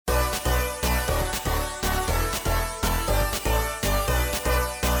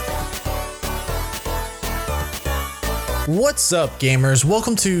What's up, gamers?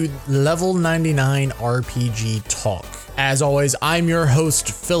 Welcome to Level 99 RPG Talk. As always, I'm your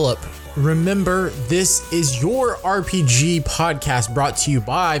host, Philip. Remember, this is your RPG podcast brought to you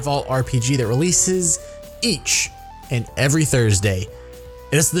by Vault RPG that releases each and every Thursday.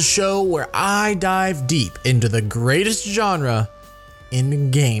 It's the show where I dive deep into the greatest genre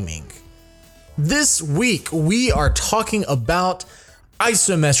in gaming. This week, we are talking about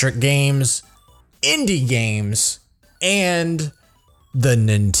isometric games, indie games, and the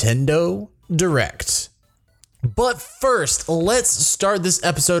Nintendo Direct. But first, let's start this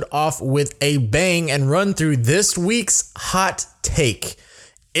episode off with a bang and run through this week's hot take.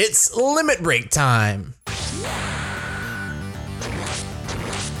 It's limit break time.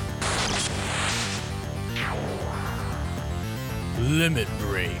 Limit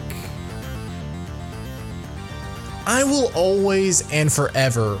break. I will always and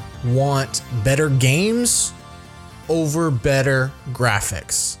forever want better games over better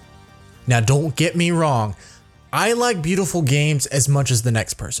graphics. Now, don't get me wrong. I like beautiful games as much as the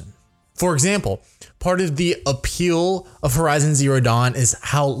next person. For example, part of the appeal of Horizon Zero Dawn is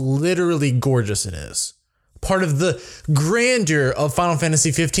how literally gorgeous it is. Part of the grandeur of Final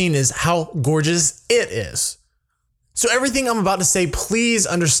Fantasy 15 is how gorgeous it is. So everything I'm about to say, please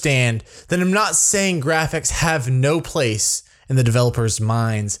understand that I'm not saying graphics have no place in the developers'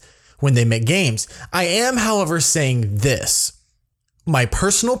 minds when they make games. I am, however, saying this. My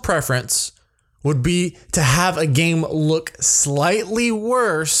personal preference would be to have a game look slightly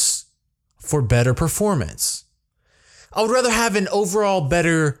worse for better performance. I would rather have an overall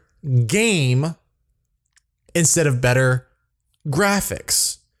better game instead of better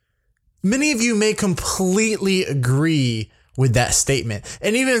graphics. Many of you may completely agree with that statement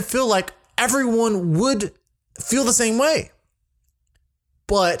and even feel like everyone would feel the same way.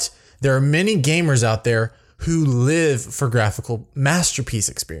 But there are many gamers out there who live for graphical masterpiece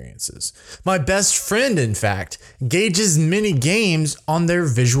experiences. My best friend, in fact, gauges many games on their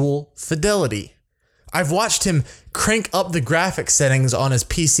visual fidelity. I've watched him crank up the graphics settings on his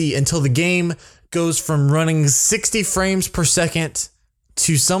PC until the game goes from running 60 frames per second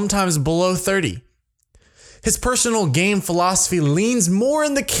to sometimes below 30. His personal game philosophy leans more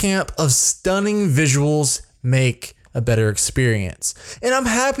in the camp of stunning visuals make a better experience. And I'm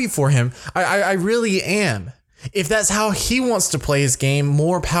happy for him. I really am. If that's how he wants to play his game,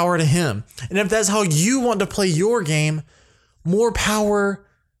 more power to him. And if that's how you want to play your game, more power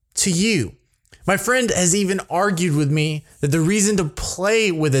to you. My friend has even argued with me that the reason to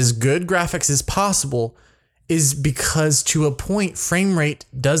play with as good graphics as possible is because to a point, frame rate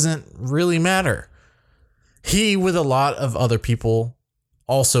doesn't really matter. He, with a lot of other people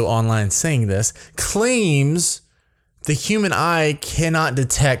also online saying this, claims the human eye cannot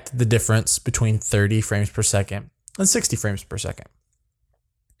detect the difference between 30 frames per second and 60 frames per second.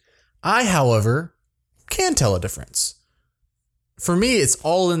 I, however, can tell a difference. For me, it's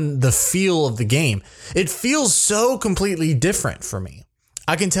all in the feel of the game. It feels so completely different for me.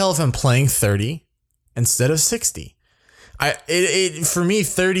 I can tell if I'm playing 30 instead of 60. For me,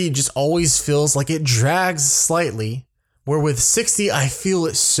 30 just always feels like it drags slightly, where with 60, I feel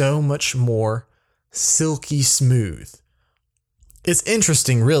it so much more silky smooth. It's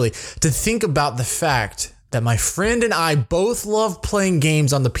interesting, really, to think about the fact that my friend and I both love playing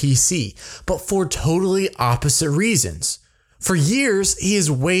games on the PC, but for totally opposite reasons. For years, he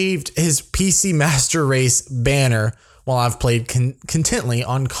has waved his PC Master Race banner while I've played contently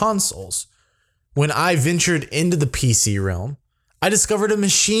on consoles. When I ventured into the PC realm, I discovered a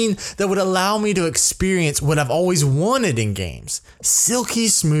machine that would allow me to experience what I've always wanted in games: silky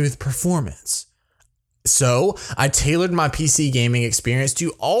smooth performance. So I tailored my PC gaming experience to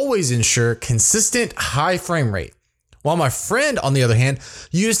always ensure consistent high frame rate, while my friend, on the other hand,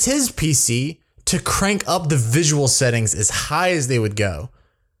 used his PC to crank up the visual settings as high as they would go.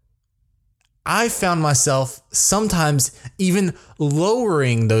 I found myself sometimes even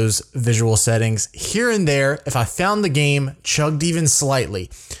lowering those visual settings here and there if I found the game chugged even slightly.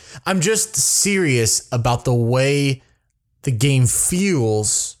 I'm just serious about the way the game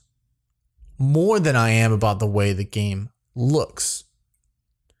feels more than I am about the way the game looks.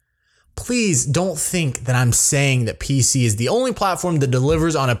 Please don't think that I'm saying that PC is the only platform that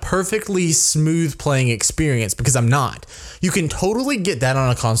delivers on a perfectly smooth playing experience, because I'm not. You can totally get that on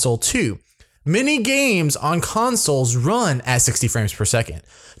a console too. Many games on consoles run at 60 frames per second,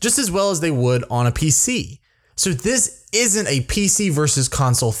 just as well as they would on a PC. So this isn't a PC versus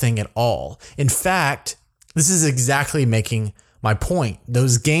console thing at all. In fact, this is exactly making my point.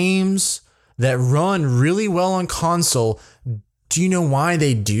 Those games that run really well on console, do you know why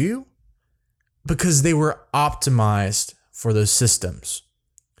they do? Because they were optimized for those systems.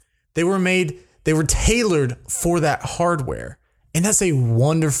 They were tailored for that hardware. And that's a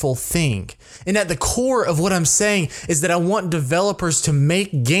wonderful thing. And at the core of what I'm saying is that I want developers to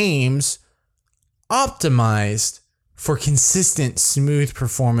make games optimized for consistent, smooth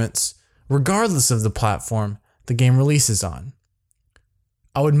performance, regardless of the platform the game releases on.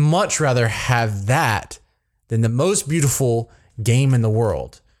 I would much rather have that than the most beautiful game in the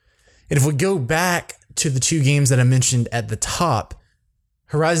world. And if we go back to the two games that I mentioned at the top,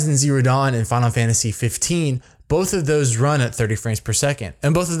 Horizon Zero Dawn and Final Fantasy 15, both of those run at 30 frames per second.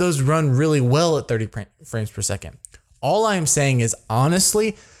 And both of those run really well at 30 frames per second. All I am saying is,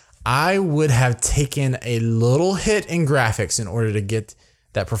 honestly, I would have taken a little hit in graphics in order to get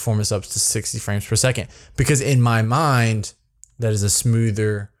that performance up to 60 frames per second. Because in my mind, that is a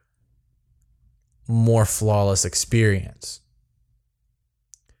smoother, more flawless experience.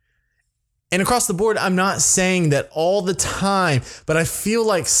 And across the board, I'm not saying that all the time, but I feel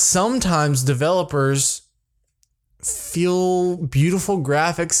like sometimes developers feel beautiful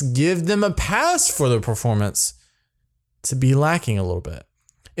graphics give them a pass for their performance to be lacking a little bit.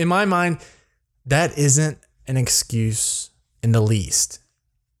 In my mind, that isn't an excuse in the least.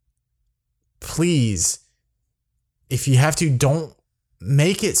 Please, if you have to, don't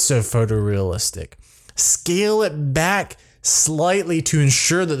make it so photorealistic. Scale it back slightly to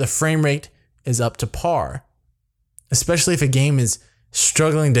ensure that the frame rate is up to par, especially if a game is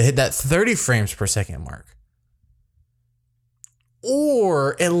struggling to hit that 30 frames per second mark.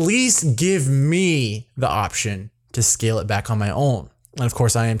 Or at least give me the option to scale it back on my own. And of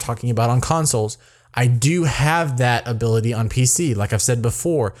course, I am talking about on consoles. I do have that ability on PC. Like I've said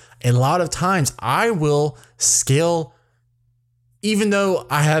before, a lot of times I will scale, even though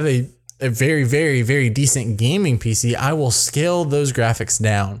I have a very, very, very decent gaming PC, I will scale those graphics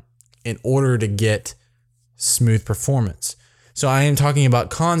down in order to get smooth performance. So I am talking about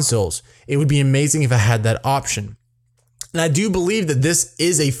consoles. It would be amazing if I had that option. And I do believe that this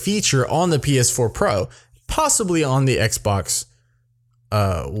is a feature on the PS4 Pro, possibly on the Xbox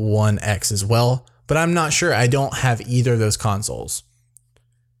One X as well, but I'm not sure. I don't have either of those consoles.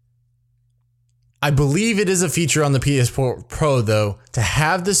 I believe it is a feature on the PS4 Pro, though, to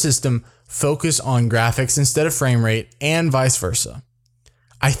have the system focus on graphics instead of frame rate and vice versa.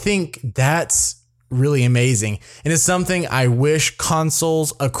 I think that's really amazing, and it's something I wish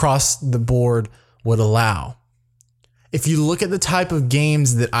consoles across the board would allow. If you look at the type of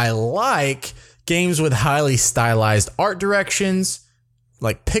games that I like, games with highly stylized art directions,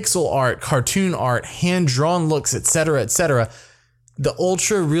 like pixel art, cartoon art, hand-drawn looks, etc., the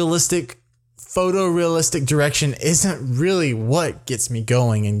ultra-realistic, photorealistic direction isn't really what gets me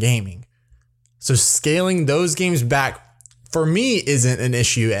going in gaming. So scaling those games back, for me, isn't an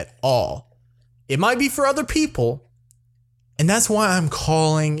issue at all. It might be for other people, and that's why I'm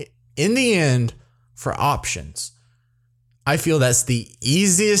calling, in the end, for options. I feel that's the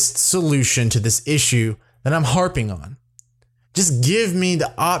easiest solution to this issue that I'm harping on. Just give me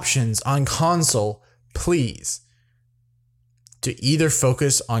the options on console, please, to either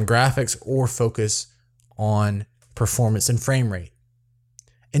focus on graphics or focus on performance and frame rate.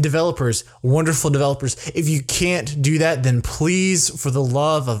 And developers, wonderful developers, if you can't do that, then please, for the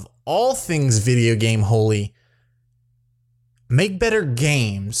love of all things video game holy, make better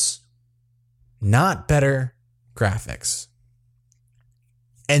games, not better graphics.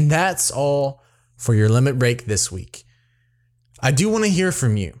 And that's all for your limit break this week. I do want to hear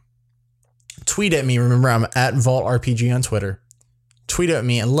from you. Tweet at me. Remember, I'm at VaultRPG on Twitter. Tweet at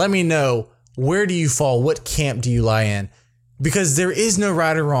me and let me know, where do you fall? What camp do you lie in? Because there is no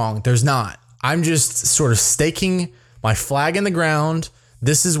right or wrong. There's not. I'm just sort of staking my flag in the ground.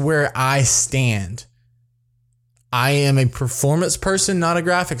 This is where I stand. I am a performance person, not a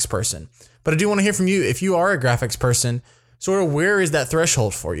graphics person. But I do want to hear from you. If you are a graphics person, sort of where is that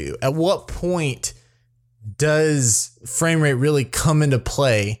threshold for you? At what point does frame rate really come into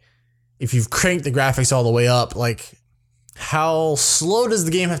play? If you've cranked the graphics all the way up, like, how slow does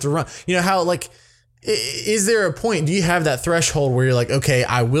the game have to run? You know, how, like, is there a point? Do you have that threshold where you're like, okay,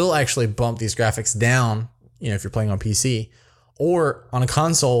 I will actually bump these graphics down, you know, if you're playing on PC or on a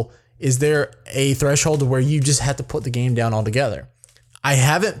console? Is there a threshold where you just have to put the game down altogether? I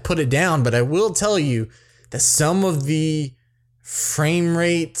haven't put it down, but I will tell you that some of the frame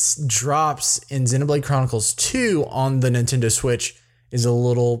rate drops in Xenoblade Chronicles 2 on the Nintendo Switch is a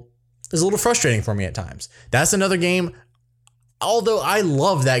little frustrating for me at times. That's another game, although I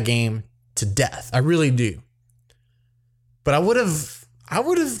love that game to death. I really do. But I would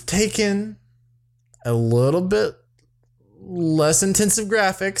have taken a little bit less intensive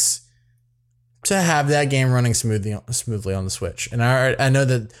graphics to have that game running smoothly on the Switch. And I know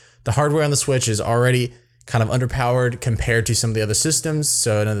that the hardware on the Switch is already kind of underpowered compared to some of the other systems,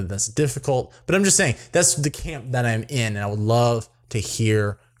 so I know that that's difficult. But I'm just saying, that's the camp that I'm in, and I would love to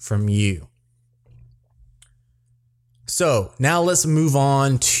hear from you. So now let's move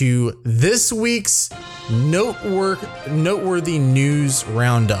on to this week's noteworthy news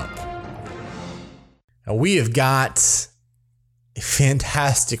roundup. Now, we have got a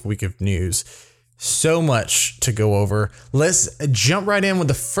fantastic week of news. So much to go over. Let's jump right in with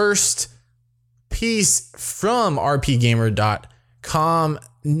the first piece from rpgamer.com.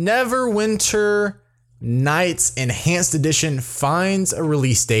 Neverwinter Nights Enhanced Edition finds a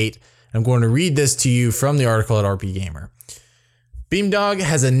release date. I'm going to read this to you from the article at RP Gamer. Beamdog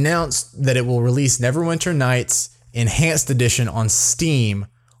has announced that it will release Neverwinter Nights Enhanced Edition on Steam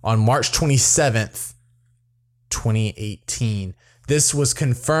on March 27th, 2018. This was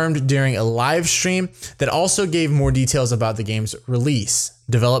confirmed during a live stream that also gave more details about the game's release.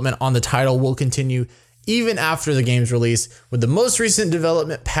 Development on the title will continue even after the game's release, with the most recent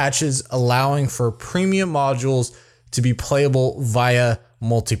development patches allowing for premium modules to be playable via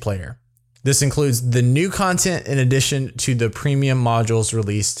multiplayer. This includes the new content in addition to the premium modules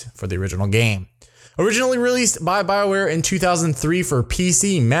released for the original game. Originally released by BioWare in 2003 for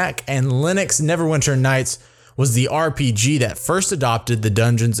PC, Mac, and Linux, Neverwinter Nights was the RPG that first adopted the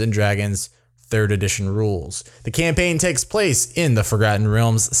Dungeons & Dragons 3rd edition rules. The campaign takes place in the Forgotten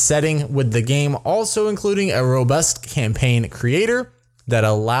Realms setting, with the game also including a robust campaign creator that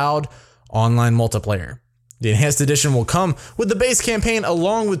allowed online multiplayer. The Enhanced Edition will come with the base campaign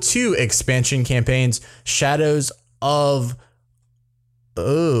along with 2 expansion campaigns, Shadows of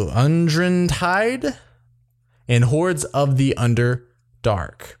Undrentide and Hordes of the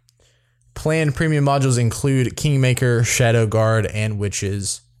Underdark. Planned premium modules include Kingmaker, Shadow Guard, and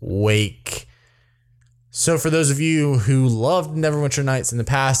Witch's Wake. So for those of you who loved Neverwinter Nights in the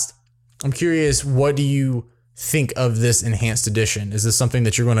past, I'm curious, what do you think of this Enhanced Edition? Is this something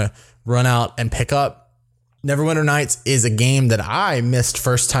that you're going to run out and pick up? Neverwinter Nights is a game that I missed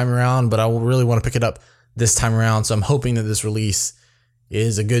first time around, but I really want to pick it up this time around, so I'm hoping that this release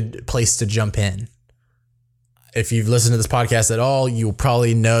is a good place to jump in. If you've listened to this podcast at all, you'll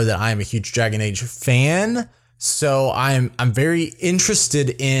probably know that I am a huge Dragon Age fan. So I'm very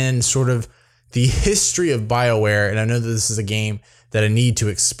interested in sort of the history of BioWare, and I know that this is a game that I need to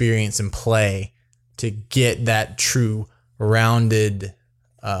experience and play to get that true rounded,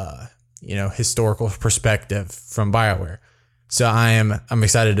 historical perspective from BioWare. So I'm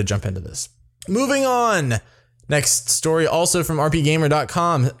excited to jump into this. Moving on. Next story, also from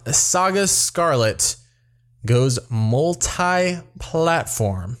rpgamer.com. Saga Scarlet goes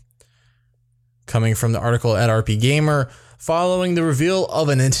multi-platform. Coming from the article at RP Gamer, following the reveal of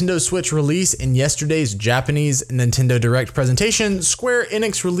a Nintendo Switch release in yesterday's Japanese Nintendo Direct presentation, Square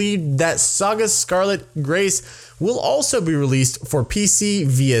Enix revealed that Saga Scarlet Grace will also be released for PC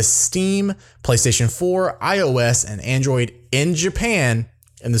via Steam, PlayStation 4, iOS, and Android in Japan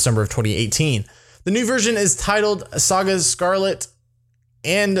in the summer of 2018. The new version is titled Saga Scarlet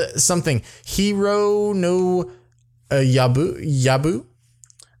and something Hero no Yabu.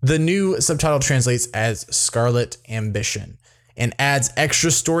 The new subtitle translates as Scarlet Ambition and adds extra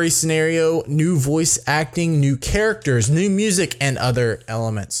story scenario, new voice acting, new characters, new music, and other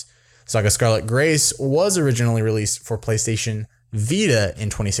elements. Saga Scarlet Grace was originally released for PlayStation Vita in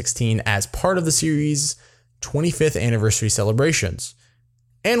 2016 as part of the series' 25th anniversary celebrations,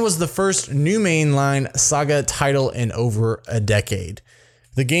 and was the first new mainline Saga title in over a decade.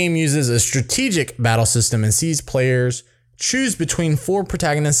 The game uses a strategic battle system and sees players choose between 4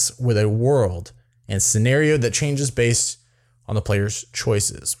 protagonists with a world and scenario that changes based on the player's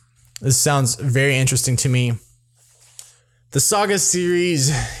choices. This sounds very interesting to me. The Saga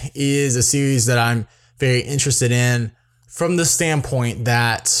series is a series that I'm very interested in from the standpoint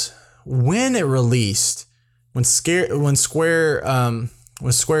that when it released, when Squaresoft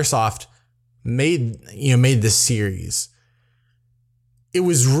made this series, it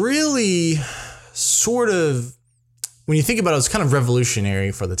was really sort of, when you think about it, it was kind of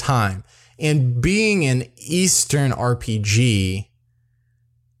revolutionary for the time. And being an Eastern RPG,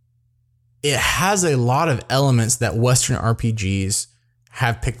 it has a lot of elements that Western RPGs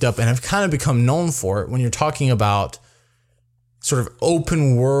have picked up and have kind of become known for it when you're talking about sort of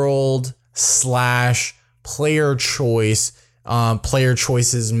open world / player choice. Player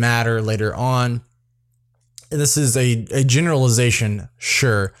choices matter later on. And this is a generalization,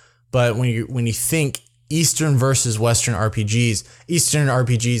 sure, but when you think Eastern versus Western RPGs, Eastern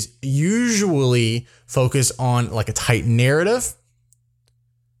RPGs usually focus on like a tight narrative,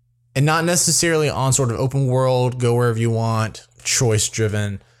 and not necessarily on sort of open world, go wherever you want, choice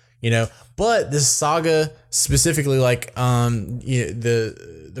driven, but this Saga specifically, like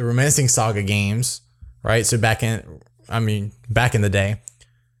the Romancing Saga games, right? So back in the day,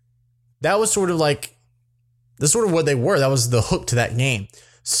 that was sort of like, that's sort of what they were. That was the hook to that game.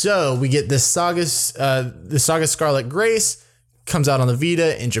 So we get this Saga Scarlet Grace comes out on the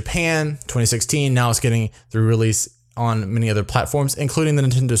Vita in Japan, 2016. Now it's getting the release on many other platforms, including the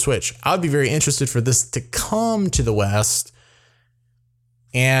Nintendo Switch. I would be very interested for this to come to the West.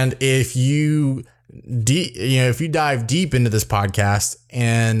 And if you dive deep into this podcast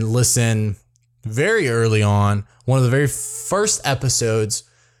and listen very early on, one of the very first episodes,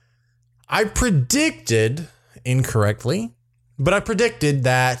 I predicted incorrectly, but I predicted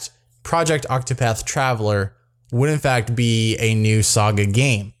that Project Octopath Traveler would in fact be a new Saga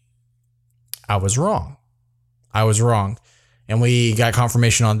game. I was wrong. And we got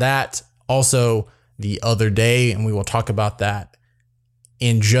confirmation on that also the other day, and we will talk about that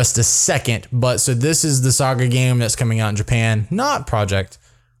in just a second. But so this is the Saga game that's coming out in Japan, not Project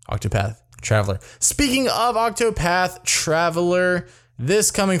Octopath Traveler. Speaking of Octopath Traveler, this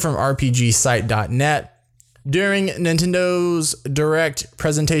coming from RPGsite.net. During Nintendo's Direct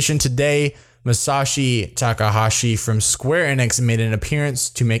presentation today, Masashi Takahashi from Square Enix made an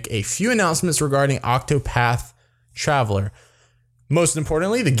appearance to make a few announcements regarding Octopath Traveler. Most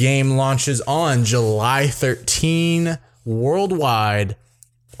importantly, the game launches on July 13 worldwide,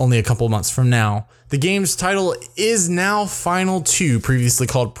 only a couple months from now. The game's title is now Final 2, previously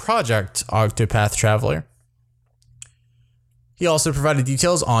called Project Octopath Traveler. He also provided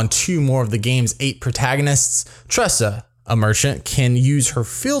details on 2 more of the game's 8 protagonists. Tressa, a merchant, can use her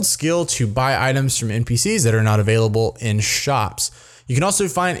field skill to buy items from NPCs that are not available in shops. You can also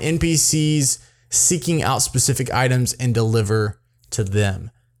find NPCs seeking out specific items and deliver to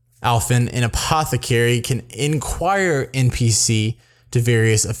them. Alphen, an apothecary, can inquire NPC to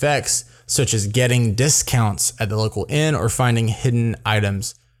various effects, such as getting discounts at the local inn or finding hidden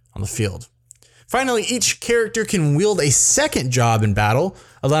items on the field. Finally, each character can wield a second job in battle,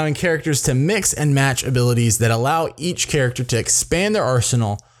 allowing characters to mix and match abilities that allow each character to expand their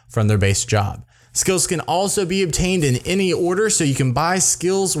arsenal from their base job. Skills can also be obtained in any order, so you can buy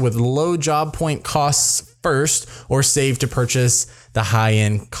skills with low job point costs first or save to purchase the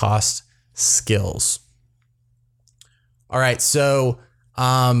high-end cost skills. All right, so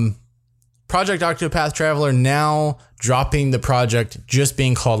Project Octopath Traveler now dropping the project just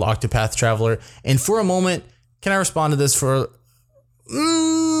being called Octopath Traveler. And for a moment, can I respond to this for...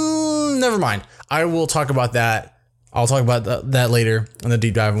 never mind. I will talk about that. I'll talk about that later in the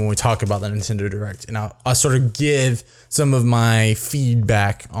deep dive when we talk about the Nintendo Direct. And I'll sort of give some of my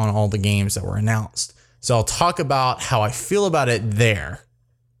feedback on all the games that were announced. So I'll talk about how I feel about it there.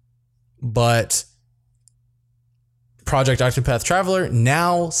 But Project Octopath Traveler,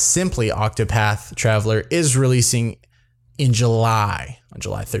 now simply Octopath Traveler, is releasing in July, on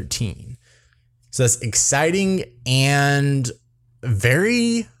July 13. So that's exciting and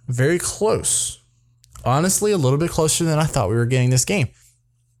very, very close. Honestly, a little bit closer than I thought we were getting this game.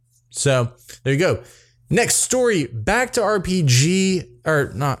 So there you go. Next story, back to RPG,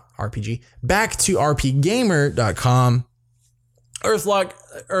 or not RPG, back to RPGamer.com. Earthlock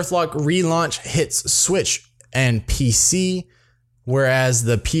relaunch hits Switch and PC, whereas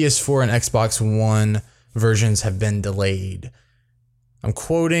the PS4 and Xbox One versions have been delayed. I'm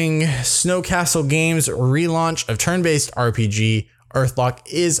quoting, Snowcastle Games relaunch of turn-based RPG Earthlock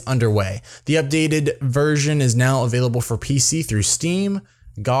is underway. The updated version is now available for PC through Steam,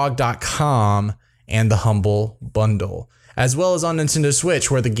 GOG.com, and the Humble Bundle, as well as on Nintendo Switch,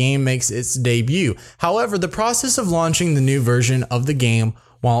 where the game makes its debut. However, the process of launching the new version of the game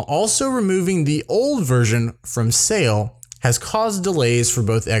while also removing the old version from sale has caused delays for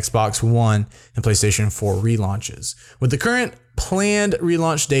both Xbox One and PlayStation 4 relaunches, with the current planned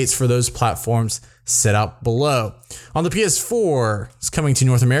relaunch dates for those platforms set out below. On the PS4, it's coming to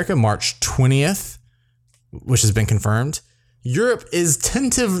North America March 20th, which has been confirmed. Europe is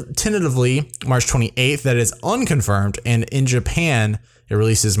tentatively March 28th, that is unconfirmed, and in Japan, it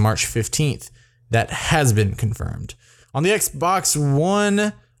releases March 15th. That has been confirmed. On the Xbox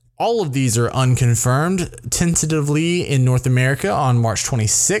One, all of these are unconfirmed, tentatively in North America on March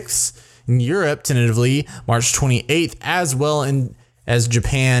 26th, in Europe, tentatively March 28th, as well as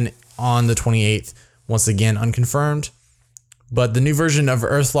Japan on the 28th, once again unconfirmed. But the new version of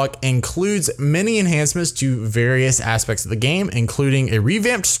Earthlock includes many enhancements to various aspects of the game, including a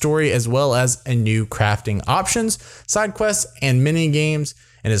revamped story as well as a new crafting options, side quests, and mini games,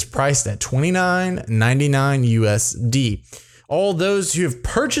 and is priced at $29.99 USD. All those who have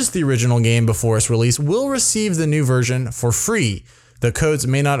purchased the original game before its release will receive the new version for free. The codes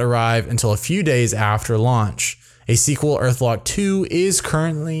may not arrive until a few days after launch. A sequel, Earthlock 2, is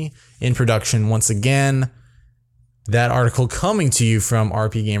currently in production once again. That article coming to you from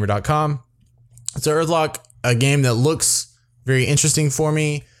rpgamer.com. So Earthlock, a game that looks very interesting for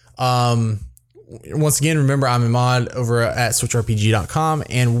me. Once again, remember I'm a mod over at switchrpg.com,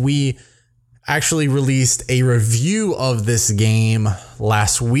 and we actually released a review of this game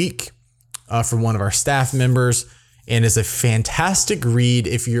last week from one of our staff members, and it's a fantastic read.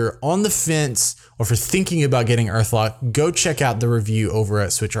 If you're on the fence or if you're thinking about getting Earthlock, go check out the review over at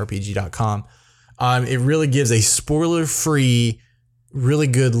switchrpg.com. It really gives a spoiler-free, really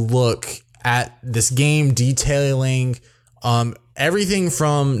good look at this game, detailing everything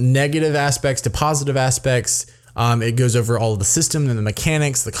from negative aspects to positive aspects. It goes over all of the system and the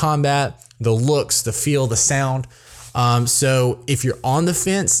mechanics, the combat, the looks, the feel, the sound. So if you're on the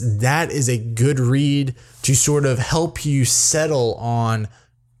fence, that is a good read to sort of help you settle on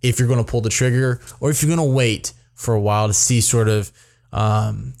if you're going to pull the trigger or if you're going to wait for a while to see sort of,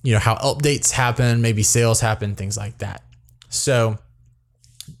 how updates happen, maybe sales happen, things like that. So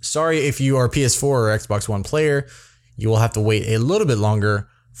sorry if you are a PS4 or Xbox One player, you will have to wait a little bit longer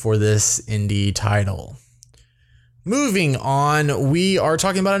for this indie title. Moving on, we are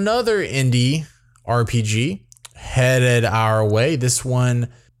talking about another indie RPG headed our way. This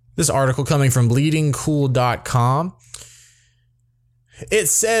article coming from bleedingcool.com. It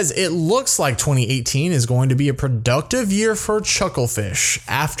says it looks like 2018 is going to be a productive year for Chucklefish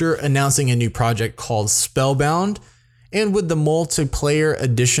after announcing a new project called Spellbound. And with the multiplayer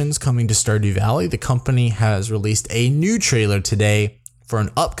additions coming to Stardew Valley, the company has released a new trailer today for an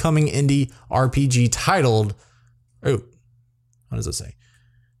upcoming indie RPG titled... what does it say?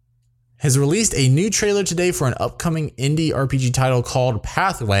 Has released a new trailer today for an upcoming indie RPG title called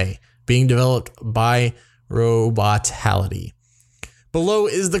Pathway, being developed by Robotality. Below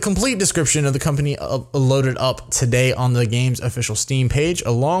is the complete description of the company loaded up today on the game's official Steam page,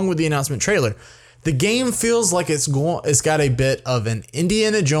 along with the announcement trailer. The game feels like it's got a bit of an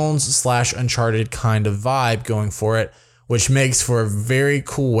Indiana Jones / Uncharted kind of vibe going for it, which makes for a very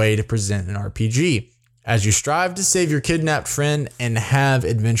cool way to present an RPG, as you strive to save your kidnapped friend and have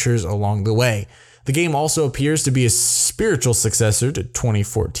adventures along the way. The game also appears to be a spiritual successor to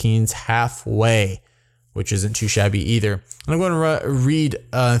 2014's Halfway, which isn't too shabby either. And I'm going to read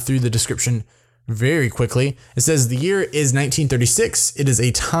through the description very quickly. It says the year is 1936. It is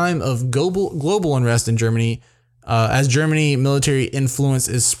a time of global unrest in Germany, as Germany military influence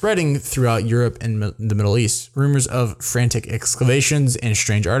is spreading throughout Europe and the Middle East. Rumors of frantic excavations and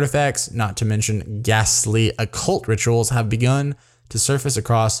strange artifacts, not to mention ghastly occult rituals, have begun to surface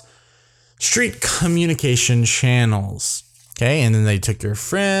across street communication channels. Okay, and then they took your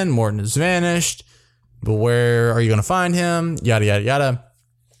friend. Morton has vanished. But where are you going to find him? Yada, yada, yada.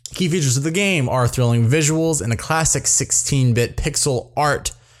 Key features of the game are thrilling visuals and a classic 16-bit pixel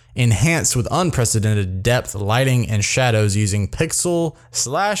art enhanced with unprecedented depth, lighting, and shadows using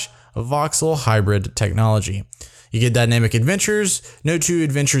pixel/voxel hybrid technology. You get dynamic adventures. No two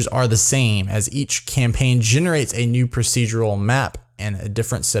adventures are the same, as each campaign generates a new procedural map and a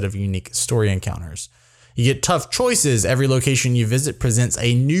different set of unique story encounters. You get tough choices. Every location you visit presents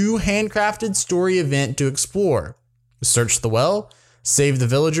a new handcrafted story event to explore. Search the well, save the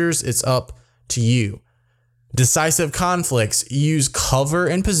villagers, it's up to you. Decisive conflicts. Use cover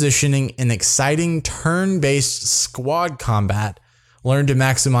and positioning in exciting turn-based squad combat. Learn to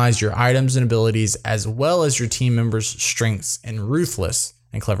maximize your items and abilities as well as your team members' strengths in ruthless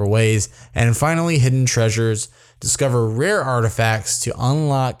and clever ways. And finally, hidden treasures. Discover rare artifacts to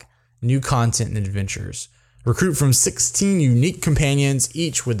unlock new content and adventures. Recruit from 16 unique companions,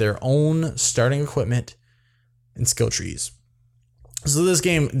 each with their own starting equipment and skill trees. So this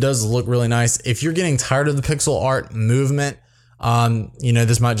game does look really nice. If you're getting tired of the pixel art movement,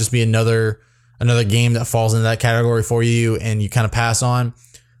 this might just be another game that falls into that category for you and you kind of pass on.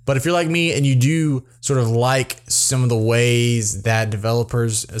 But if you're like me and you do sort of like some of the ways that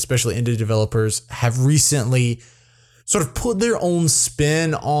developers, especially indie developers, have recently sort of put their own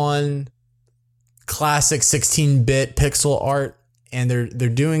spin on classic 16-bit pixel art, and they're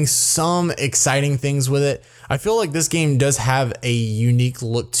doing some exciting things with it. I feel like this game does have a unique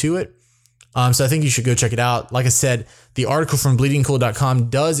look to it. So I think you should go check it out. Like I said, the article from bleedingcool.com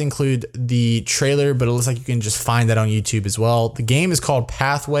does include the trailer, but it looks like you can just find that on YouTube as well. The game is called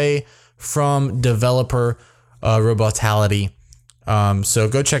Pathway from developer Robotality. So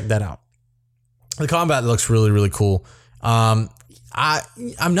go check that out. The combat looks really, really cool.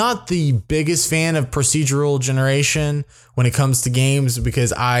 I'm not the biggest fan of procedural generation when it comes to games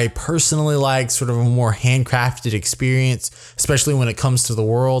because I personally like sort of a more handcrafted experience, especially when it comes to the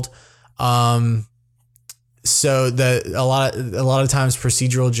world. So that a lot of times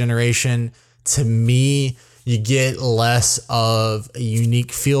procedural generation, to me, you get less of a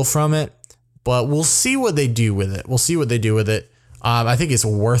unique feel from it, but we'll see what they do with it. I think it's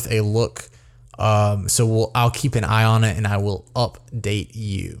worth a look. So I'll keep an eye on it and I will update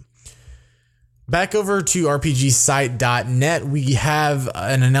you. Back over to RPGsite.net, we have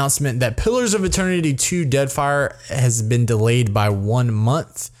an announcement that Pillars of Eternity 2 Deadfire has been delayed by 1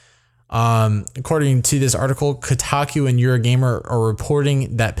 month. According to this article, Kotaku and Eurogamer are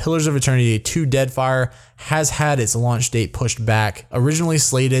reporting that Pillars of Eternity 2 Deadfire has had its launch date pushed back. Originally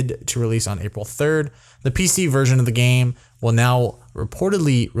slated to release on April 3rd, the PC version of the game will now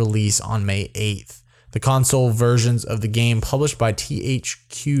reportedly release on May 8th. The console versions of the game published by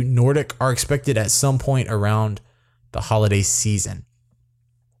THQ Nordic are expected at some point around the holiday season.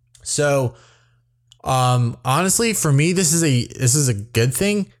 So, honestly, for me, this is a good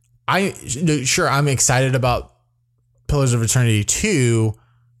thing. I'm excited about Pillars of Eternity 2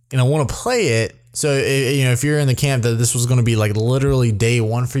 and I want to play it. So, if you're in the camp that this was going to be like literally day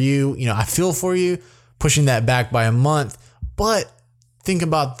one for you, I feel for you pushing that back by a month. But think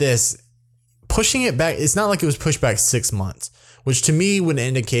about this. Pushing it back, it's not like it was pushed back 6 months, which to me would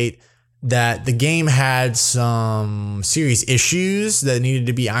indicate that the game had some serious issues that needed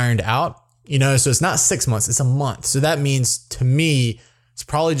to be ironed out. So it's not 6 months, it's a month. So that means to me, it's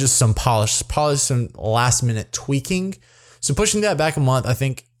probably just some polish, probably some last minute tweaking. So pushing that back a month, I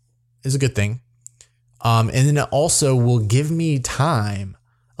think is a good thing. And then it also will give me time,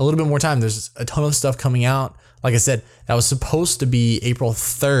 a little bit more time. There's a ton of stuff coming out. Like I said, that was supposed to be April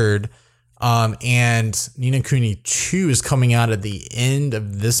 3rd. And Ni no Kuni 2 is coming out at the end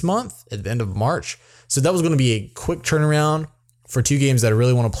of this month, at the end of March. So that was going to be a quick turnaround for two games that I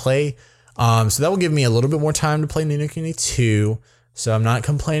really want to play. So that will give me a little bit more time to play Ni no Kuni 2. So I'm not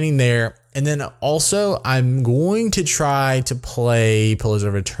complaining there. And then also I'm going to try to play Pillars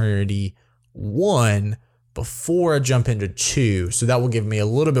of Eternity 1 before I jump into 2. So that will give me a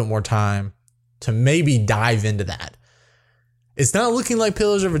little bit more time to maybe dive into that. It's not looking like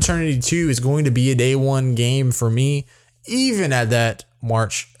Pillars of Eternity 2 is going to be a day one game for me, even at that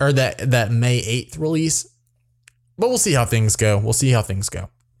March or that May 8th release. But we'll see how things go.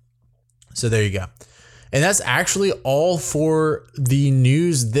 So there you go. And that's actually all for the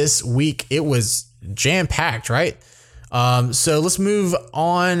news this week. It was jam-packed, right? So let's move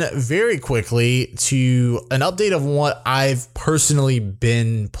on very quickly to an update of what I've personally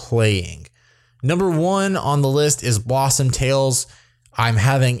been playing. Number one on the list is Blossom Tales. I'm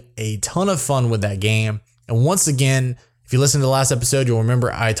having a ton of fun with that game. And once again, if you listen to the last episode, you'll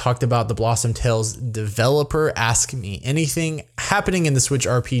remember I talked about the Blossom Tales developer Ask Me Anything happening in the Switch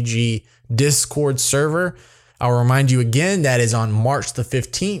RPG Discord server. I'll remind you again, that is on March the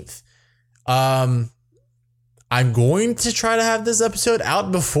 15th. I'm going to try to have this episode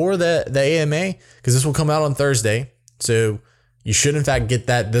out before the AMA because this will come out on Thursday. So you should, in fact, get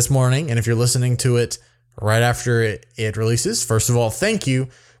that this morning. And if you're listening to it right after it releases, first of all, thank you.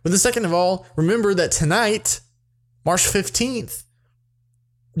 But the second of all, remember that tonight, March 15th,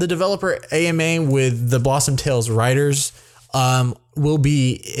 the developer AMA with the Blossom Tales writers will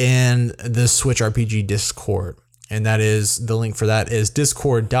be in the Switch RPG Discord. And that is, the link for that is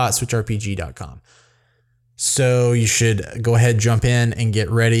discord.switchrpg.com. So you should go ahead, jump in and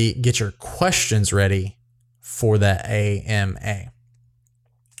get ready, get your questions ready for that AMA.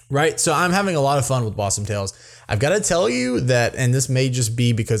 Right? So I'm having a lot of fun with Blossom Tales. I've got to tell you that, and this may just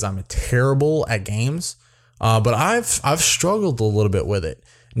be because I'm terrible at games, but I've struggled a little bit with it.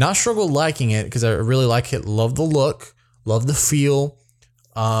 Not struggled liking it because I really like it. Love the look, love the feel.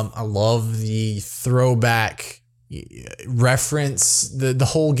 I love the throwback reference. The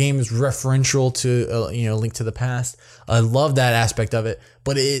whole game is referential to Link to the Past. I love that aspect of it,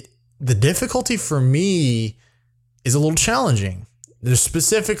 but the difficulty for me is a little challenging. There's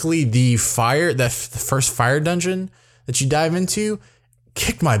specifically the first fire dungeon that you dive into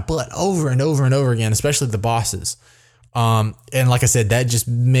kicked my butt over and over and over again, especially the bosses. And like I said, that just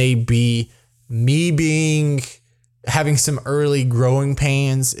may be me having some early growing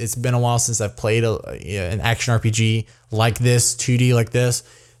pains. It's been a while since I've played an action RPG like this, 2D like this.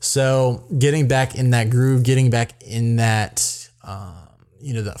 So getting back in that groove, getting back in that,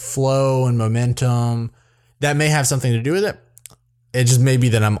 that flow and momentum, that may have something to do with it. It just may be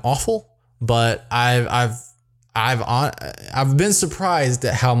that I'm awful, but I've been surprised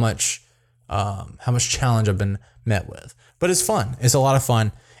at how much challenge I've been met with. But it's fun. It's a lot of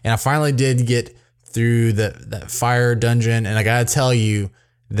fun. And I finally did get through that fire dungeon. And I got to tell you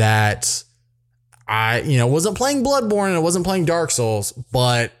that I wasn't playing Bloodborne and I wasn't playing Dark Souls.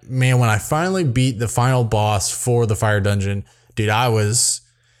 But man, when I finally beat the final boss for the fire dungeon, dude, I was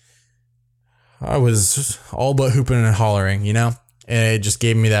all but hooping and hollering, And it just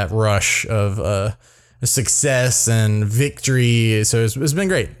gave me that rush of success and victory. So it's been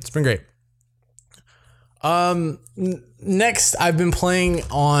great. It's been great. Next, I've been playing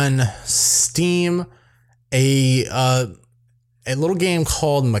on Steam a little game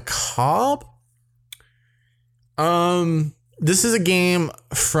called Macabre. This is a game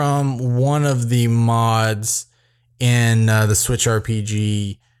from one of the mods in the Switch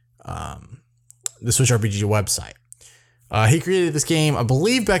RPG website. He created this game, I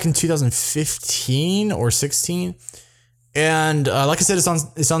believe, back in 2015 or 16, and like I said,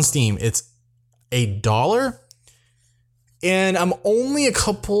 it's on Steam. It's $1, and I'm only a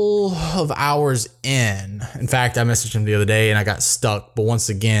couple of hours in. In fact, I messaged him the other day and I got stuck. But once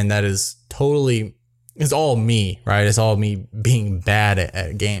again, that is it's all me, right? It's all me being bad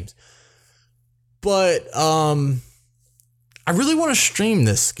at games. But I really want to stream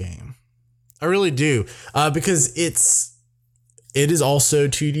this game. I really do, because it is also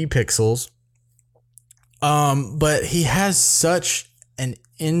 2D pixels. But he has such an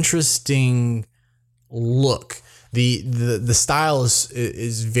interesting look. The style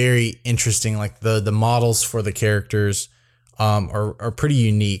is very interesting. Like the models for the characters are pretty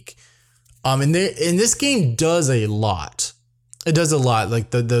unique. And this game does a lot. It does a lot.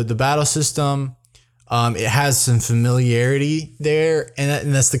 Like the battle system, it has some familiarity there,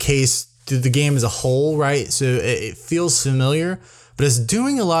 and that's the case through the game as a whole, right? So it feels familiar, but it's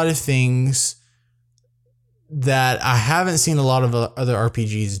doing a lot of things that I haven't seen a lot of other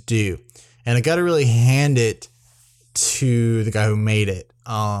RPGs do. And I got to really hand it to the guy who made it.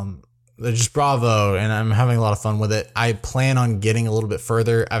 Just bravo, and I'm having a lot of fun with it. I plan on getting a little bit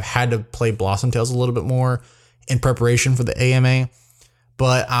further. I've had to play Blossom Tales a little bit more in preparation for the AMA,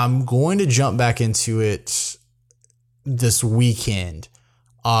 but I'm going to jump back into it this weekend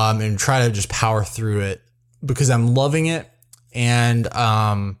and try to just power through it because I'm loving it, and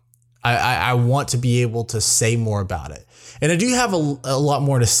I want to be able to say more about it. And I do have a lot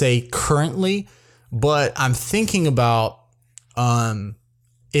more to say currently, but I'm thinking about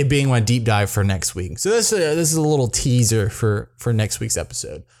it being my deep dive for next week. So this is a little teaser for next week's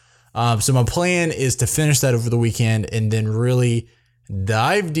episode. So my plan is to finish that over the weekend and then really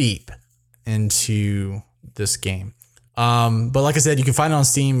dive deep into this game. But like I said, you can find it on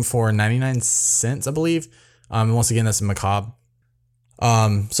Steam for 99 cents, I believe. And once again, that's Macabre.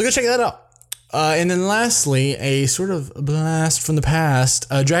 So go check that out. And then lastly, a sort of blast from the past,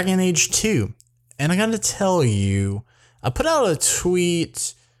 Dragon Age 2. And I got to tell you, I put out a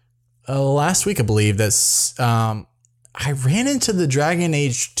tweet last week, I believe, that's I ran into the Dragon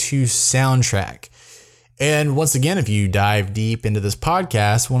Age 2 soundtrack. And once again, if you dive deep into this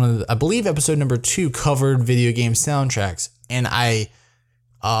podcast, I believe episode number 2 covered video game soundtracks. And I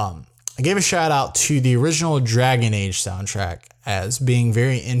gave a shout out to the original Dragon Age soundtrack as being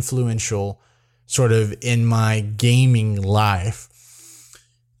very influential sort of in my gaming life.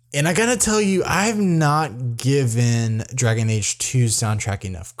 And I gotta tell you, I've not given Dragon Age 2's soundtrack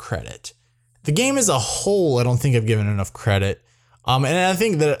enough credit. The game as a whole, I don't think I've given enough credit. And I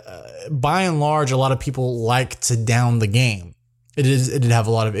think that by and large, a lot of people like to down the game. It did have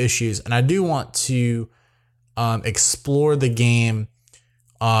a lot of issues. And I do want to explore the game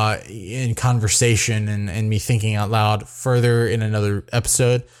in conversation and me thinking out loud further in another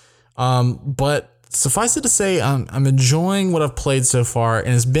episode. But suffice it to say, I'm enjoying what I've played so far,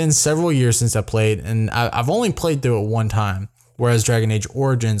 and it's been several years since I played, and I've only played through it one time, whereas Dragon Age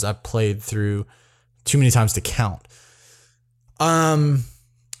Origins I've played through too many times to count.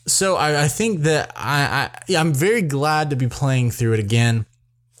 So I think that I'm very glad to be playing through it again,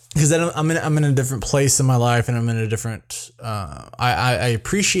 because I'm in a different place in my life, and I'm in a different. I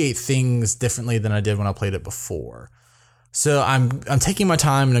appreciate things differently than I did when I played it before. So I'm taking my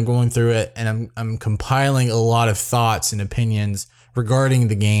time and I'm going through it, and I'm compiling a lot of thoughts and opinions regarding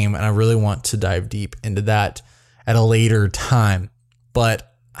the game, and I really want to dive deep into that at a later time.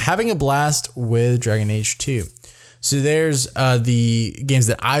 But having a blast with Dragon Age 2. So there's the games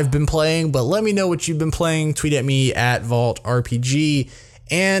that I've been playing, but let me know what you've been playing. Tweet at me at VaultRPG.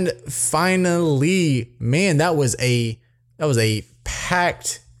 And finally, man, that was a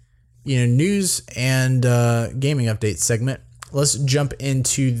packed news and gaming update segment. Let's jump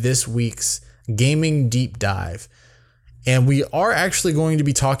into this week's gaming deep dive. And we are actually going to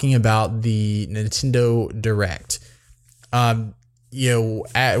be talking about the Nintendo Direct.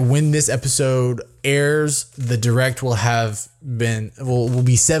 When this episode airs, the Direct will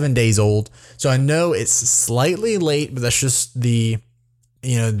be 7 days old. So I know it's slightly late, but that's just the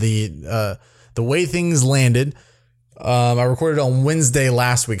way things landed. I recorded on Wednesday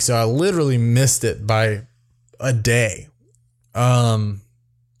last week, so I literally missed it by a day.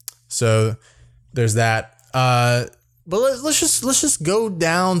 So there's that. But let's just go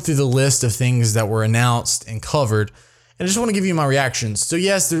down through the list of things that were announced and covered. And I just want to give you my reactions. So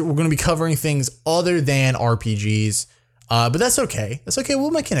yes, we're going to be covering things other than RPGs. But that's okay. That's okay. We'll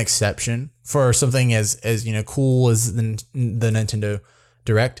make an exception for something as cool as the Nintendo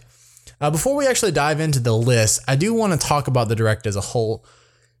Direct. Before we actually dive into the list, I do want to talk about the Direct as a whole.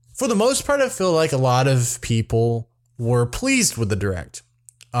 For the most part, I feel like a lot of people were pleased with the Direct.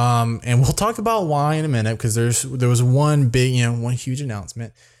 And we'll talk about why in a minute, because there was one huge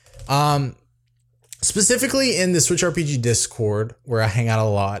announcement. Specifically in the Switch RPG Discord, where I hang out a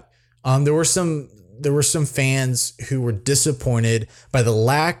lot, there were some fans who were disappointed by the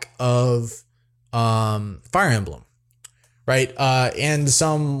lack of Fire Emblem, right? And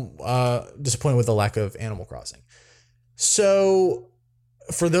some disappointed with the lack of Animal Crossing. So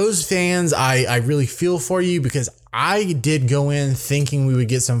for those fans, I really feel for you, because I did go in thinking we would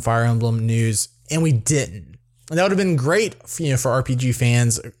get some Fire Emblem news, and we didn't. And that would have been great for RPG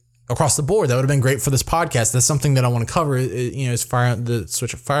fans across the board. That would have been great for this podcast. That's something that I want to cover, is the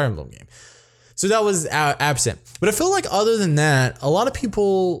Switch Fire Emblem game. So that was absent. But I feel like other than that, a lot of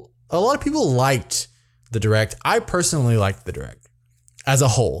people liked the Direct. I personally liked the Direct as a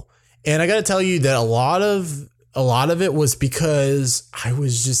whole. And I got to tell you that a lot of it was because I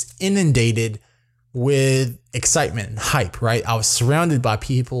was just inundated with excitement and hype, right? I was surrounded by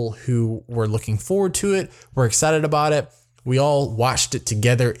people who were looking forward to it, were excited about it. We all watched it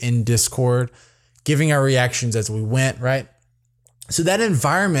together in Discord, giving our reactions as we went, right? So that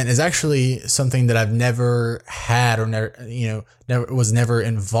environment is actually something that I've never had or never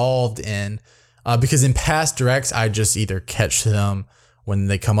involved in, because in past Directs, I just either catch them when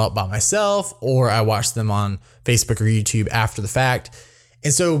they come up by myself, or I watch them on Facebook or YouTube after the fact.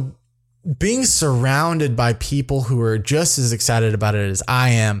 And so being surrounded by people who are just as excited about it as I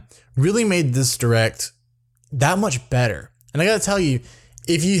am really made this Direct that much better. And I got to tell you,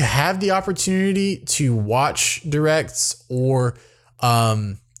 if you have the opportunity to watch Directs or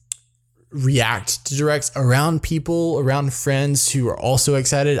react to Directs around friends who are also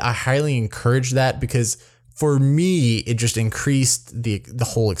excited, I highly encourage that, because for me, it just increased the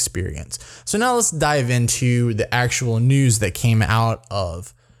whole experience. So now let's dive into the actual news that came out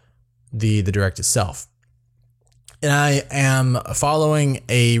of the Direct itself. And I am following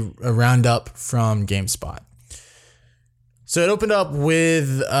a roundup from GameSpot. So it opened up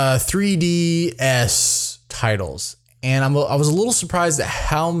with 3DS titles. And I was a little surprised at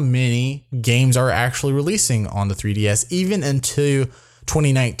how many games are actually releasing on the 3DS, even into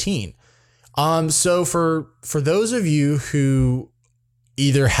 2019. So for those of you who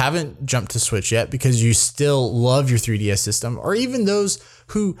either haven't jumped to Switch yet because you still love your 3DS system, or even those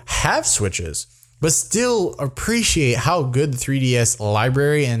who have Switches but still appreciate how good the 3DS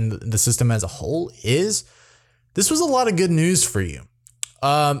library and the system as a whole is, this was a lot of good news for you.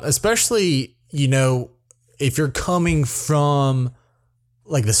 Especially, if you're coming from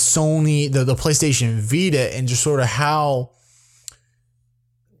like the Sony, the PlayStation Vita, and just sort of how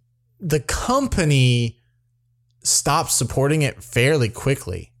the company stopped supporting it fairly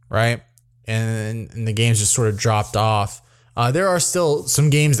quickly, right? And the games just sort of dropped off. There are still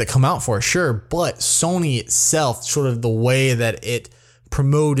some games that come out for it, sure, but Sony itself, sort of the way that it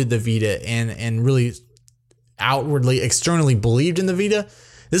promoted the Vita and really outwardly, externally believed in the Vita,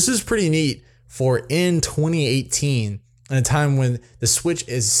 this is pretty neat for in 2018, at a time when the Switch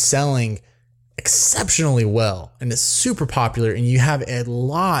is selling exceptionally well and it's super popular, and you have a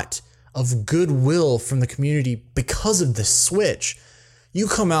lot of goodwill from the community because of the Switch. You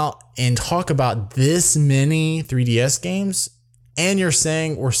come out and talk about this many 3DS games, and you're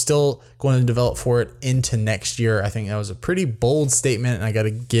saying we're still going to develop for it into next year. I think that was a pretty bold statement, and I got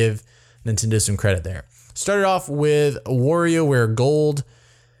to give Nintendo some credit there. Started off with WarioWare Gold.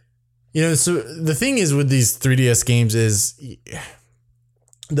 So the thing is with these 3DS games is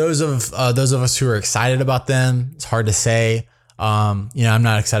those of us who are excited about them, it's hard to say. I'm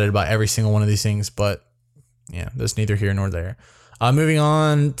not excited about every single one of these things, but there's neither here nor there. Moving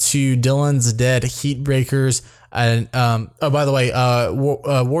on to Dylan's Dead Heatbreakers. And by the way,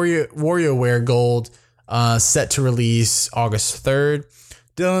 WarioWare Gold set to release August 3rd.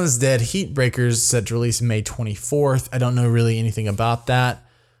 Dylan's Dead Heatbreakers set to release May 24th. I don't know really anything about that.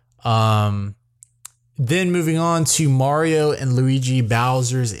 Then moving on to Mario and Luigi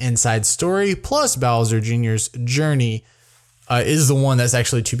Bowser's Inside Story plus Bowser Jr.'s Journey is the one that's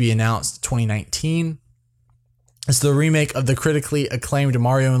actually to be announced 2019. It's the remake of the critically acclaimed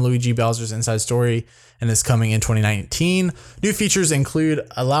Mario and Luigi Bowser's Inside Story, and it's coming in 2019. New features include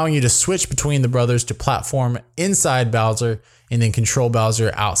allowing you to switch between the brothers to platform inside Bowser and then control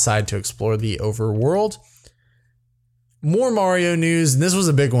Bowser outside to explore the overworld. More Mario news, and this was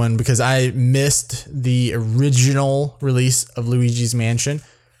a big one because I missed the original release of Luigi's Mansion,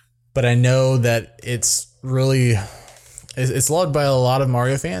 but I know that it's loved by a lot of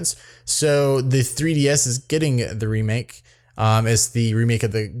Mario fans. So the 3DS is getting the remake. It's the remake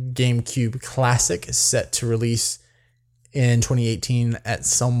of the GameCube Classic, set to release in 2018 at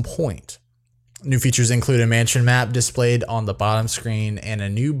some point. New features include a mansion map displayed on the bottom screen and a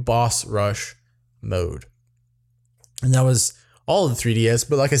new boss rush mode. And that was all of the 3DS.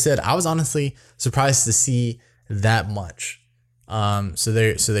 But like I said, I was honestly surprised to see that much. So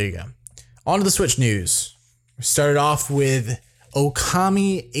there you go. On to the Switch news. We started off with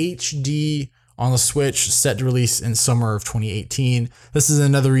Okami HD on the Switch, set to release in summer of 2018. This is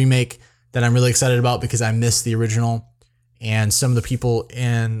another remake that I'm really excited about because I missed the original. And some of the people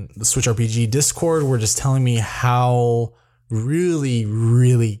in the Switch RPG Discord were just telling me how really,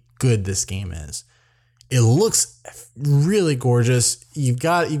 really good this game is. It looks really gorgeous. You've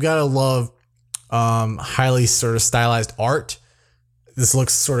got to love highly sort of stylized art. This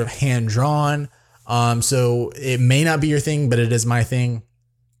looks sort of hand drawn. So it may not be your thing, but it is my thing.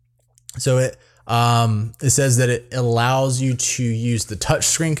 So it says that it allows you to use the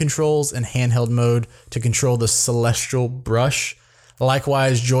touchscreen controls in handheld mode to control the Celestial Brush.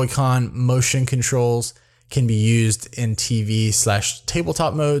 Likewise, Joy-Con motion controls can be used in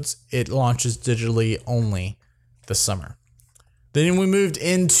TV/tabletop modes. It launches digitally only this summer. Then we moved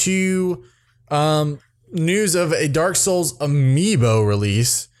into news of a Dark Souls Amiibo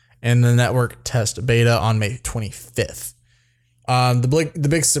release and the network test beta on May 25th. The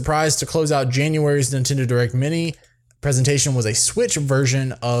big surprise to close out January's Nintendo Direct Mini presentation was a Switch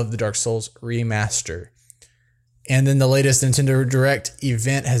version of the Dark Souls remaster. And then the latest Nintendo Direct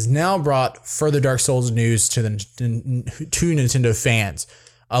event has now brought further Dark Souls news to Nintendo fans.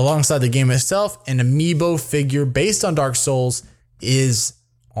 Alongside the game itself, an Amiibo figure based on Dark Souls is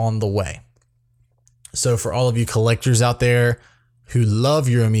on the way. So for all of you collectors out there who love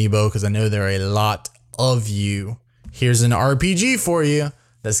your Amiibo, because I know there are a lot of you, here's an RPG for you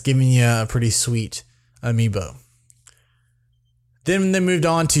that's giving you a pretty sweet Amiibo. Then they moved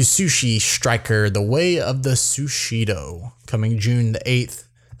on to Sushi Striker, The Way of the Sushido, coming June the 8th.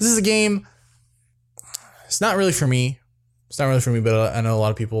 This is a game, it's not really for me. It's not really for me, but I know a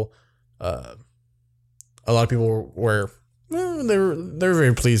lot of people were they were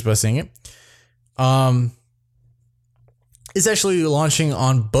very pleased by seeing it. It's actually launching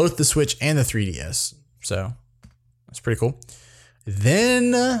on both the Switch and the 3DS. So that's pretty cool.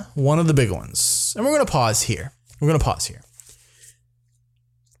 Then one of the big ones, and we're going to pause here.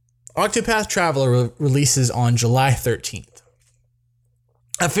 Octopath Traveler releases on July 13th.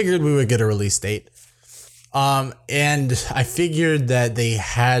 I figured we would get a release date. And I figured that they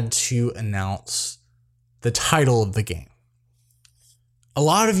had to announce the title of the game. A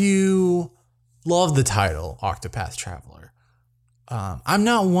lot of you love the title, Octopath Traveler. I'm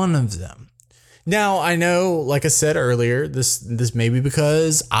not one of them. Now, I know, like I said earlier, this may be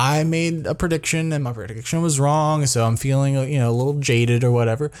because I made a prediction and my prediction was wrong, so I'm feeling, a little jaded or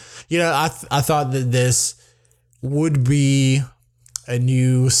whatever. I thought that this would be a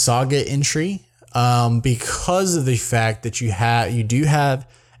new saga entry, because of the fact that you do have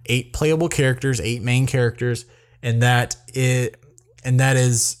 8 playable characters, 8 main characters, and that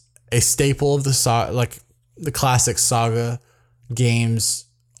is a staple of the saga, like the classic saga games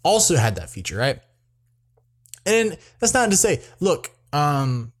also had that feature, right? And that's not to say, look,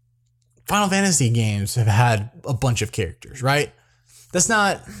 Final Fantasy games have had a bunch of characters, right? That's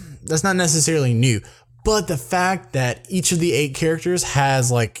not necessarily new, but the fact that each of the 8 characters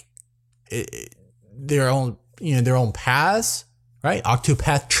has their own paths, right?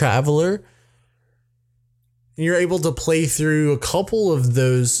 Octopath Traveler. And you're able to play through a couple of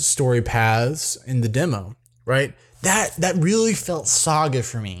those story paths in the demo, right? That really felt saga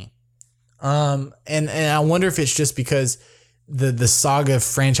for me. And I wonder if it's just because the saga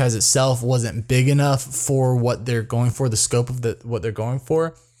franchise itself wasn't big enough for what they're going for, the scope of what they're going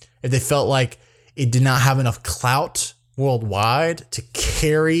for. If they felt like it did not have enough clout worldwide to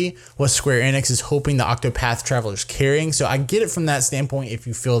carry what Square Enix is hoping the Octopath Traveler is carrying. So I get it from that standpoint if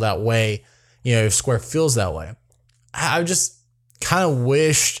you feel that way, if Square feels that way. I just kind of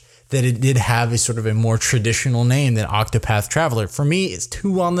wished that it did have a sort of a more traditional name than Octopath Traveler. For me, it's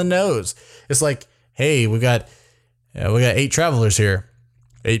too on the nose. It's like, hey, we got 8 travelers here.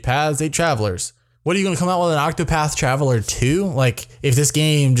 8 paths, 8 travelers. What are you going to come out with an Octopath Traveler 2? Like, if this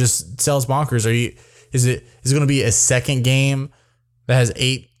game just sells bonkers, is it going to be a second game that has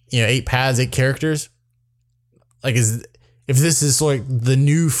 8 paths, 8 characters? Like, if this is like the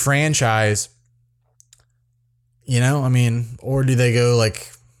new franchise, or do they go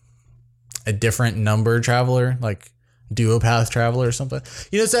like a different number traveler, like Duopath Traveler or something?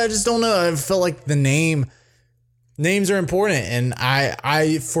 So I just don't know. I felt like the names are important, and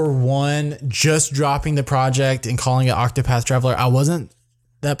I for one, just dropping the project and calling it Octopath Traveler, I wasn't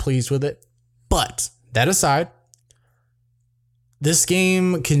that pleased with it. But that aside, this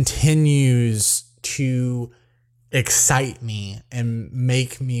game continues to excite me and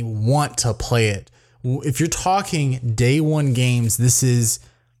make me want to play it. If you're talking day one games, this is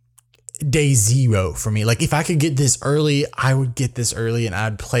day 0 for me. Like, if I could get this early, I would get this early and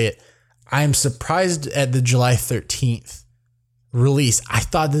I'd play it. I'm surprised at the July 13th release. I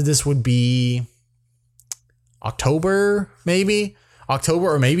thought that this would be October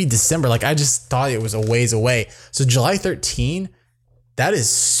or maybe December. Like, I just thought it was a ways away. So July 13, that is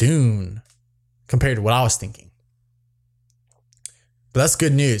soon compared to what I was thinking. But that's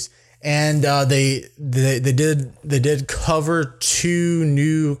good news. And they did cover 2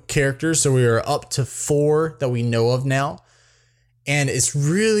 new characters, so we are up to 4 that we know of now. And it's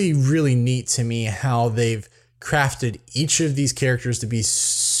really, really neat to me how they've crafted each of these characters to be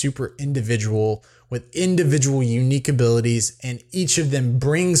super individual with individual unique abilities, and each of them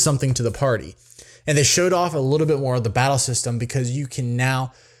brings something to the party. And they showed off a little bit more of the battle system, because you can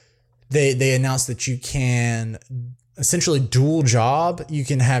now, they announced that you can essentially dual job. You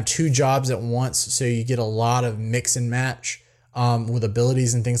can have 2 jobs at once, so you get a lot of mix and match with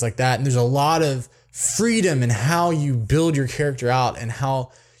abilities and things like that. And there's a lot of freedom in how you build your character out and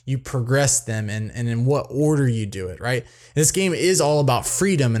how you progress them, and in what order you do it, right? And this game is all about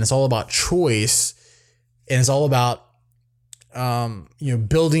freedom, and it's all about choice, and it's all about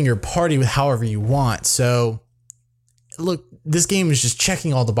building your party with however you want. So look, this game is just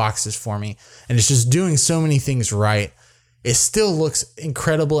checking all the boxes for me, and it's just doing so many things right. It still looks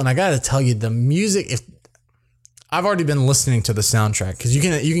incredible, and I gotta tell you, the music, if I've already been listening to the soundtrack, because you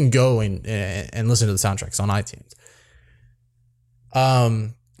can go and listen to the soundtracks on iTunes.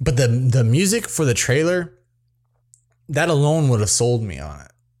 But the music for the trailer, that alone would have sold me on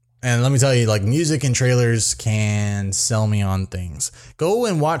it. And let me tell you, like, music and trailers can sell me on things. Go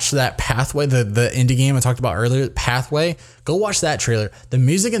and watch that Pathway, the indie game I talked about earlier, Pathway. Go watch that trailer. The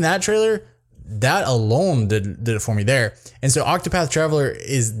music in that trailer, that alone did it for me there. And so Octopath Traveler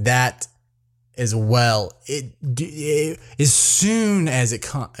is that as well. It as soon as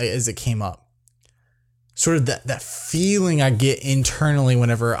it came up, sort of that feeling I get internally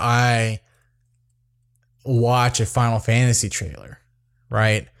whenever I watch a Final Fantasy trailer,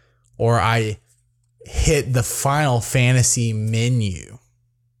 right? Or I hit the Final Fantasy menu.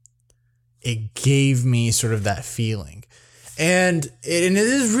 It gave me sort of that feeling. And it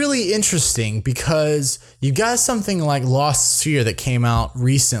is really interesting, because you got something like Lost Sphere that came out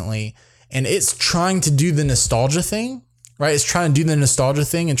recently, and it's trying to do the nostalgia thing, right? It's trying to do the nostalgia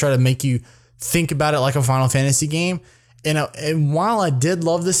thing and try to make you think about it like a Final Fantasy game. And while I did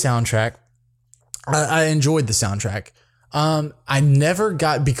love the soundtrack, I enjoyed the soundtrack. I never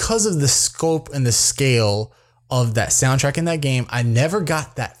got, because of the scope and the scale of that soundtrack in that game, I never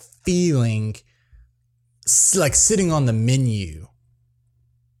got that feeling like sitting on the menu.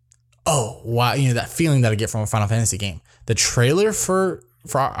 Oh, wow. That feeling that I get from a Final Fantasy game. The trailer for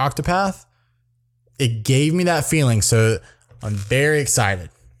Octopath, it gave me that feeling. So I'm very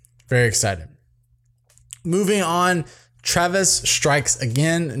excited. Very excited. Moving on, Travis Strikes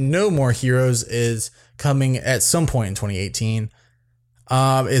Again. No More Heroes is coming at some point in 2018.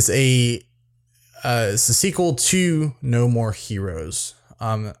 It's a sequel to No More Heroes.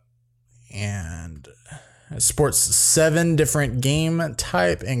 And it sports 7 different game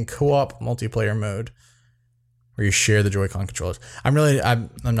type and co-op multiplayer mode where you share the Joy-Con controllers. I'm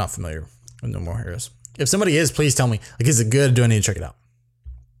not familiar with No More Heroes. If somebody is, please tell me. Like, is it good? Do I need to check it out?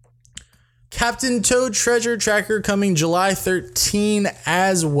 Captain Toad Treasure Tracker coming July 13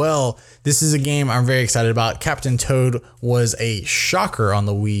 as well. This is a game I'm very excited about. Captain Toad was a shocker on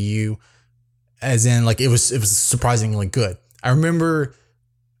the Wii U, as in, like, it was surprisingly good. I remember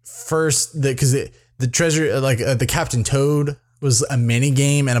first because the the treasure, the Captain Toad was a mini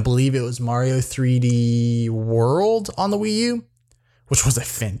game, and I believe it was Mario 3D World on the Wii U, which was a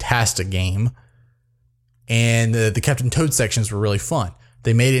fantastic game. And the Captain Toad sections were really fun.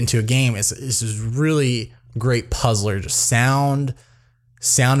 They made it into a game. It's this really great puzzler, just sound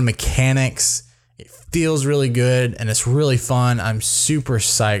mechanics. It feels really good, and it's really fun. I'm super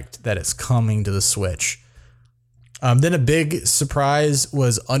psyched that it's coming to the Switch. Then a big surprise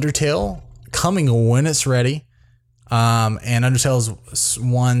was Undertale coming when it's ready. And Undertale is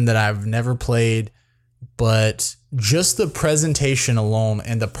one that I've never played, but just the presentation alone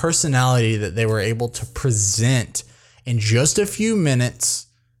and the personality that they were able to present in just a few minutes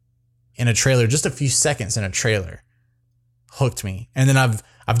in a trailer, just a few seconds in a trailer, hooked me. And then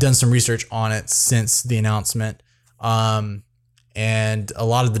I've done some research on it since the announcement. And a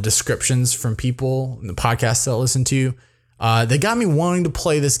lot of the descriptions from people in the podcasts that I listen to, they got me wanting to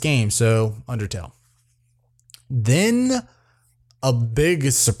play this game. So Undertale. Then a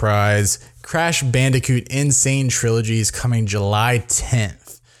big surprise, Crash Bandicoot N. Sane Trilogy is coming July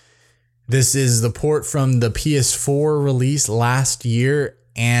 10th. This is the port from the PS4 release last year,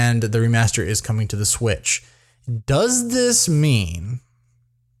 and the remaster is coming to the Switch. Does this mean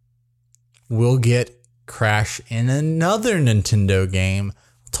we'll get Crash in another Nintendo game?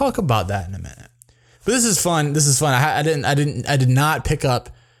 We'll talk about that in a minute. But this is fun. I did not pick up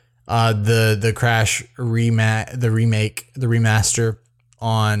the Crash remaster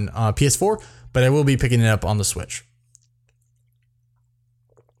on PS4, but I will be picking it up on the Switch.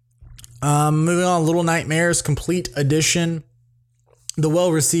 Moving on, Little Nightmares Complete Edition. The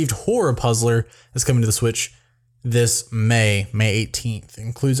well-received horror puzzler is coming to the Switch this May 18th. It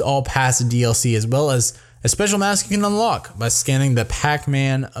includes all past DLC as well as a special mask you can unlock by scanning the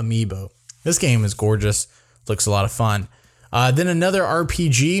Pac-Man amiibo. This game is gorgeous. Looks a lot of fun. Then another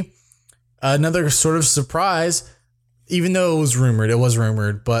RPG. Another sort of surprise, even though it was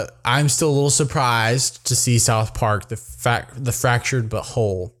rumored, but I'm still a little surprised to see South Park, the Fractured But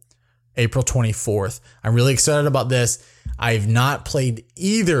Whole, April 24th. I'm really excited about this. I've not played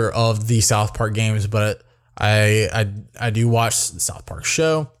either of the South Park games, but I do watch the South Park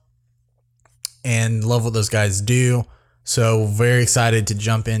show and love what those guys do. So very excited to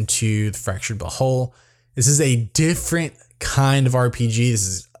jump into the Fractured But Whole. This is a different kind of RPG. This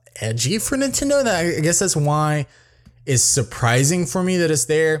is edgy for Nintendo. I guess that's why it's surprising for me that it's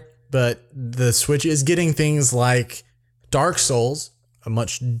there. But the Switch is getting things like Dark Souls, a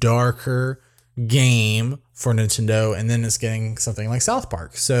much darker game for Nintendo, and then it's getting something like South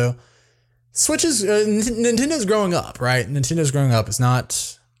Park. So Switch is Nintendo's growing up, right? Nintendo's growing up. It's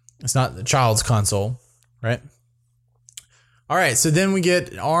not the child's console, right? All right, so then we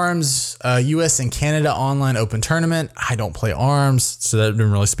get ARMS US and Canada online open tournament. I don't play ARMS, so that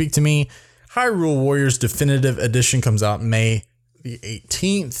didn't really speak to me. Hyrule Warriors Definitive Edition comes out May the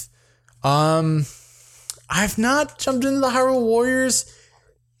 18th. I've not jumped into the Hyrule Warriors.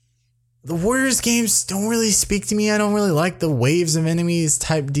 The Warriors games don't really speak to me. I don't really like the waves of enemies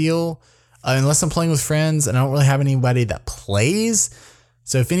type deal, unless I'm playing with friends, and I don't really have anybody that plays.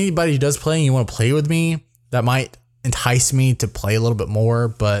 So if anybody does play and you want to play with me, that might entice me to play a little bit more,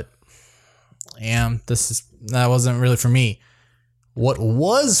 but that wasn't really for me. What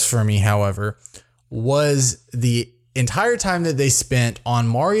was for me, however, was the entire time that they spent on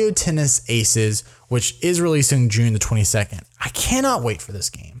Mario Tennis Aces, which is releasing June the 22nd. I cannot wait for this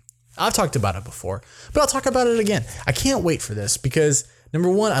game. I've talked about it before, but I'll talk about it again. I can't wait for this because,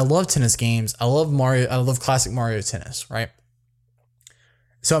 number one, I love tennis games. I love classic Mario Tennis, right?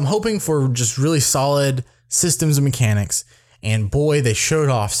 So I'm hoping for just really solid systems and mechanics, and boy, they showed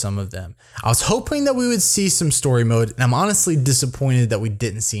off some of them. I was hoping that we would see some story mode, and I'm honestly disappointed that we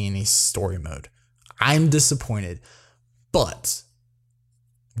didn't see any story mode. I'm disappointed, but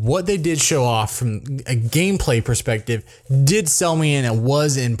what they did show off from a gameplay perspective did sell me, and it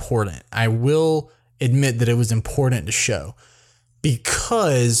was important. I will admit that it was important to show,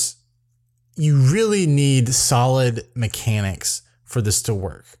 because you really need solid mechanics for this to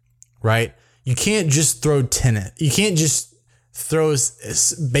work, right? You can't just throw tennis. You can't just throw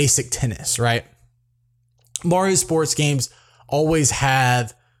basic tennis, right? Mario sports games always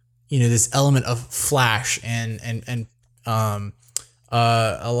have, this element of flash and a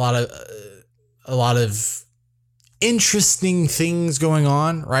lot of interesting things going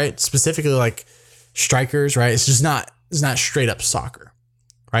on, right? Specifically like strikers, right? It's not straight up soccer,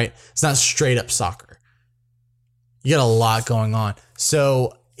 right? It's not straight up soccer. You got a lot going on.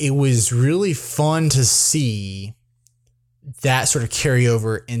 So it was really fun to see that sort of carry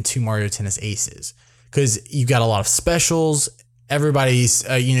over into Mario Tennis Aces, because you got a lot of specials everybody's,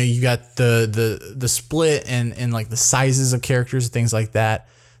 you got the split and like the sizes of characters, things like that,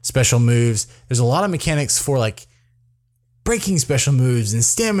 special moves. There's a lot of mechanics for like breaking special moves and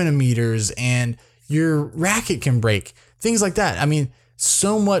stamina meters, and your racket can break, things like that. I mean,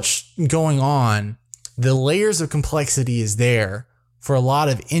 so much going on. The layers of complexity is there for a lot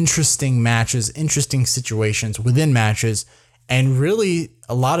of interesting matches, interesting situations within matches, and really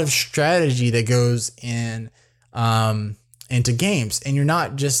a lot of strategy that goes in into games. And you're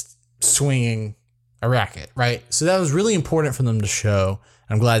not just swinging a racket, right? So that was really important for them to show.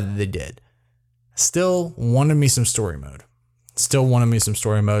 I'm glad that they did. Still wanted me some story mode.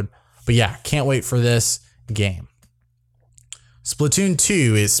 But yeah, can't wait for this game. Splatoon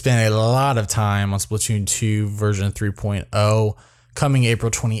 2 is spent a lot of time on Splatoon 2 version 3.0, coming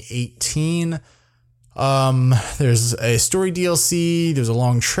April 2018. There's a story DLC, there's a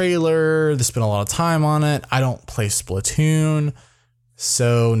long trailer, they spent a lot of time on it. I don't play Splatoon,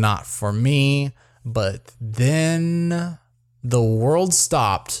 so not for me. But then the world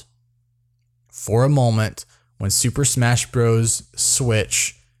stopped for a moment when Super Smash Bros.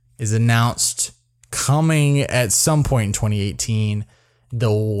 Switch is announced coming at some point in 2018.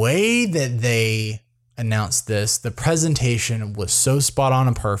 The way that they announced this, the presentation was so spot on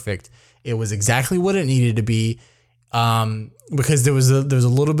and perfect. It was exactly what it needed to be, because there was a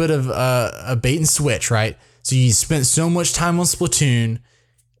little bit of a bait and switch, right? So you spent so much time on Splatoon,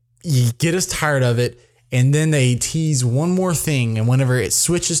 you get us tired of it, and then they tease one more thing, and whenever it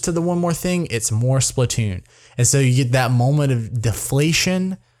switches to the one more thing, it's more Splatoon. And so you get that moment of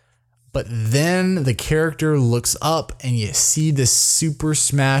deflation, but then the character looks up and you see the Super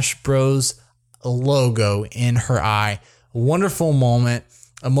Smash Bros. Logo in her eye. Wonderful moment,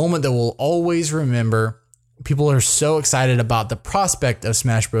 a moment that we'll always remember. People are so excited about the prospect of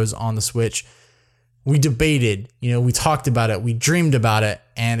Smash Bros. On the Switch. We debated, we talked about it, we dreamed about it,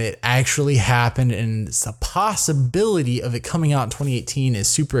 and it actually happened. And it's a possibility of it coming out in 2018 is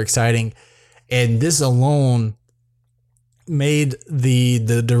super exciting. And this alone made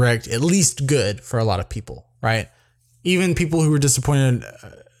the Direct at least good for a lot of people, right? Even people who were disappointed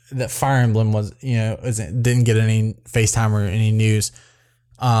that Fire Emblem didn't get any FaceTime or any news.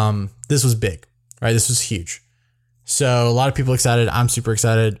 This was big, right? This was huge. So a lot of people excited. I'm super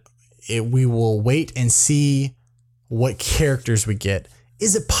excited. We will wait and see what characters we get.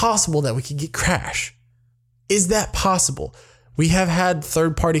 Is it possible that we could get Crash? Is that possible? We have had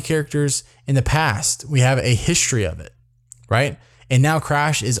third-party characters in the past. We have a history of it, right? And now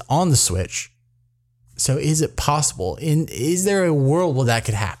Crash is on the Switch. So is it possible? Is there a world where that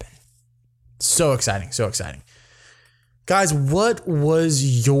could happen? So exciting, so exciting. Guys, what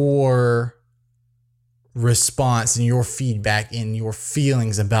was your response and your feedback and your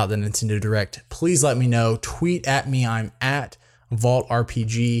feelings about the Nintendo Direct? Please let me know. Tweet at me. I'm at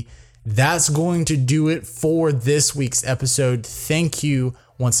VaultRPG. That's going to do it for this week's episode. Thank you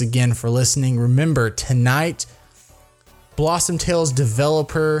once again for listening. Remember, tonight, Blossom Tales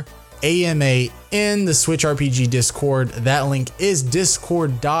developer AMA in the Switch RPG Discord. That link is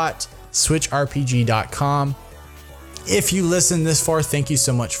discord.switchrpg.com. If you listen this far, thank you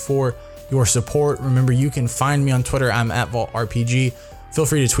so much for your support. Remember, you can find me on Twitter. I'm at VaultRPG. Feel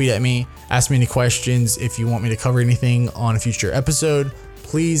free to tweet at me. Ask me any questions. If you want me to cover anything on a future episode,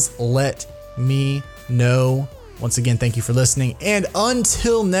 please let me know. Once again, thank you for listening. And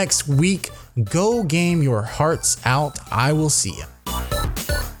until next week, go game your hearts out. I will see you.